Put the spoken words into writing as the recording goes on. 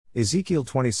Ezekiel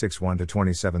 26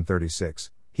 1-27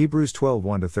 36, Hebrews 12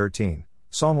 1-13,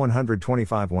 Psalm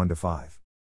 125 1-5.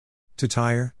 To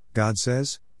Tyre, God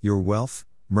says, your wealth,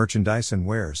 merchandise and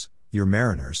wares, your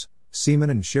mariners, seamen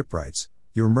and shipwrights,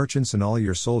 your merchants and all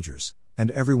your soldiers,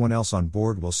 and everyone else on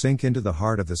board will sink into the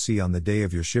heart of the sea on the day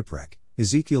of your shipwreck.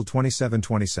 Ezekiel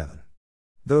 27:27.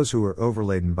 Those who are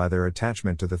overladen by their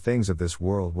attachment to the things of this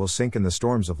world will sink in the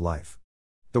storms of life.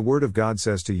 The Word of God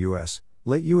says to us,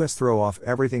 let us throw off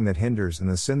everything that hinders and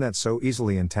the sin that so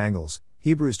easily entangles.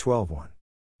 Hebrews 12:1.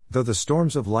 Though the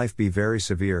storms of life be very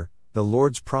severe, the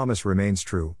Lord's promise remains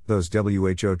true. Those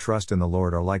who trust in the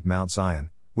Lord are like Mount Zion,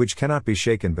 which cannot be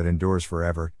shaken but endures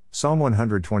forever. Psalm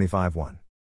 125:1.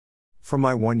 From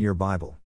my 1-Year Bible.